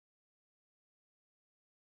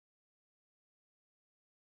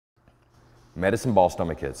Medicine ball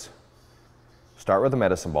stomach hits. Start with a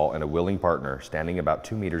medicine ball and a willing partner standing about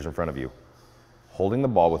 2 meters in front of you. Holding the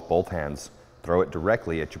ball with both hands, throw it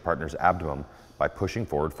directly at your partner's abdomen by pushing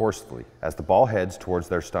forward forcefully. As the ball heads towards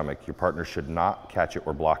their stomach, your partner should not catch it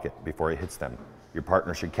or block it before it hits them. Your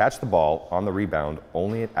partner should catch the ball on the rebound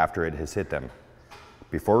only after it has hit them,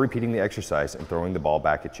 before repeating the exercise and throwing the ball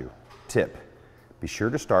back at you. Tip: be sure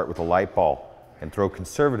to start with a light ball and throw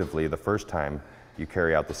conservatively the first time you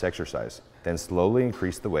carry out this exercise. Then slowly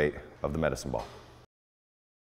increase the weight of the medicine ball.